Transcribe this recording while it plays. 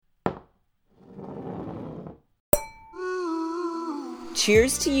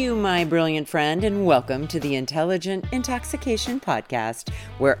Cheers to you, my brilliant friend, and welcome to the Intelligent Intoxication Podcast,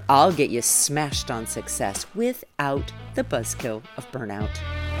 where I'll get you smashed on success without the buzzkill of burnout.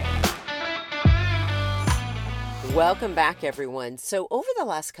 Welcome back, everyone. So over the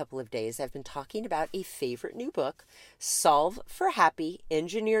last couple of days, I've been talking about a favorite new book, Solve for Happy,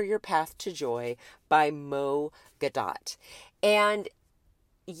 Engineer Your Path to Joy by Mo Gaudat. And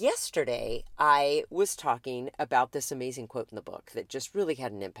yesterday, I was talking about this amazing quote in the book that just really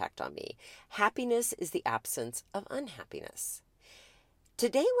had an impact on me. Happiness is the absence of unhappiness.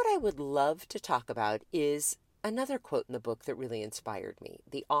 Today, what I would love to talk about is another quote in the book that really inspired me.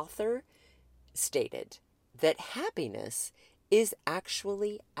 The author stated that happiness is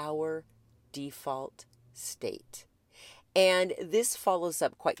actually our default state. And this follows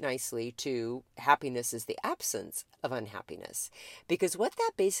up quite nicely to happiness is the absence of unhappiness. Because what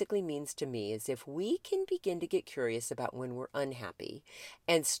that basically means to me is if we can begin to get curious about when we're unhappy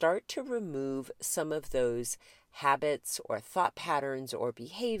and start to remove some of those habits or thought patterns or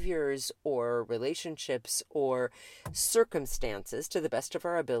behaviors or relationships or circumstances to the best of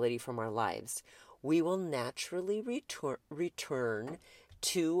our ability from our lives, we will naturally return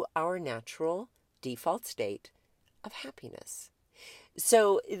to our natural default state of happiness.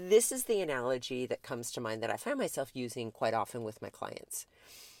 So this is the analogy that comes to mind that I find myself using quite often with my clients.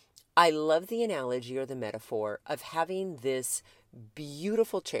 I love the analogy or the metaphor of having this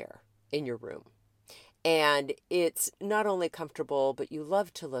beautiful chair in your room. And it's not only comfortable, but you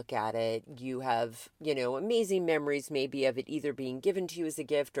love to look at it. You have, amazing memories maybe of it either being given to you as a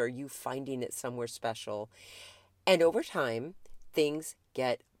gift or you finding it somewhere special. And over time, things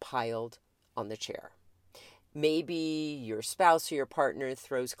get piled on the chair. Maybe your spouse or your partner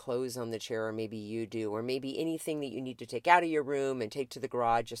throws clothes on the chair, or maybe you do, or maybe anything that you need to take out of your room and take to the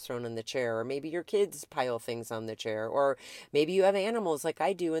garage is thrown on the chair, or maybe your kids pile things on the chair, or maybe you have animals like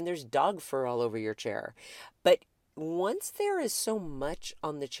I do and there's dog fur all over your chair. But once there is so much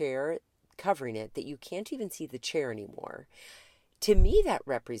on the chair covering it that you can't even see the chair anymore, to me that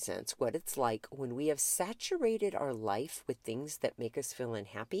represents what it's like when we have saturated our life with things that make us feel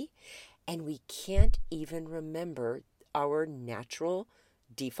unhappy, and we can't even remember our natural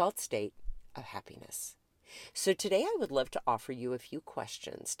default state of happiness. So today I would love to offer you a few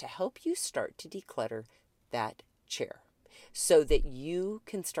questions to help you start to declutter that chair so that you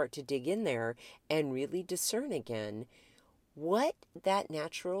can start to dig in there and really discern again what that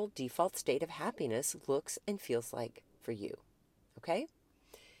natural default state of happiness looks and feels like for you. Okay?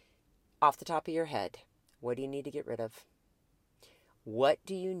 Off the top of your head, what do you need to get rid of? What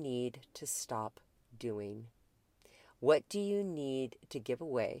do you need to stop doing? What do you need to give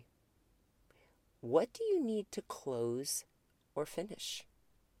away? What do you need to close or finish?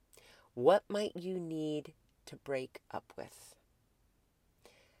 What might you need to break up with?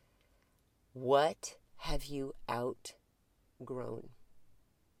 What have you outgrown?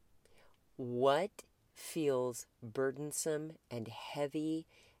 What feels burdensome and heavy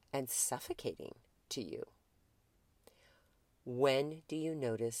and suffocating to you? When do you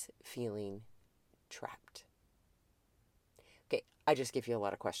notice feeling trapped? Okay, I just gave you a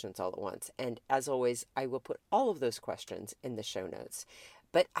lot of questions all at once. And as always, I will put all of those questions in the show notes.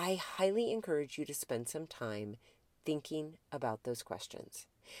 But I highly encourage you to spend some time thinking about those questions.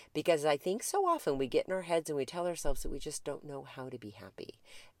 Because I think so often we get in our heads and we tell ourselves that we just don't know how to be happy.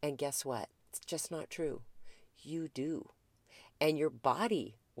 And guess what? It's just not true. You do. And your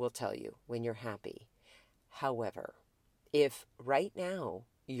body will tell you when you're happy. However, if right now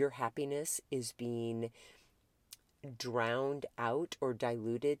your happiness is being drowned out or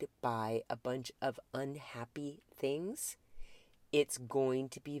diluted by a bunch of unhappy things, it's going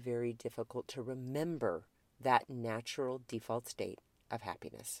to be very difficult to remember that natural default state of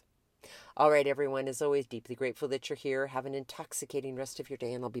happiness. All right, everyone, as always, deeply grateful that you're here. Have an intoxicating rest of your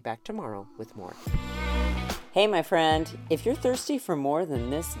day, and I'll be back tomorrow with more. Hey, my friend, if you're thirsty for more than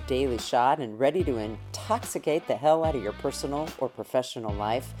this daily shot and ready to intoxicate the hell out of your personal or professional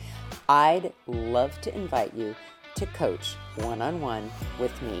life, I'd love to invite you to coach one-on-one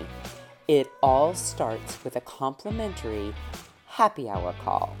with me. It all starts with a complimentary happy hour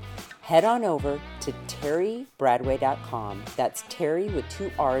call. Head on over to terrybradway.com. That's Terry with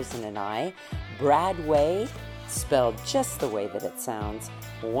 2 R's and an I. Bradway, spelled just the way that it sounds.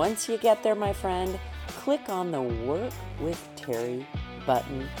 Once you get there, my friend, click on the Work with Terry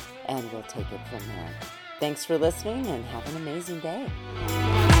button and we'll take it from there. Thanks for listening and have an amazing day.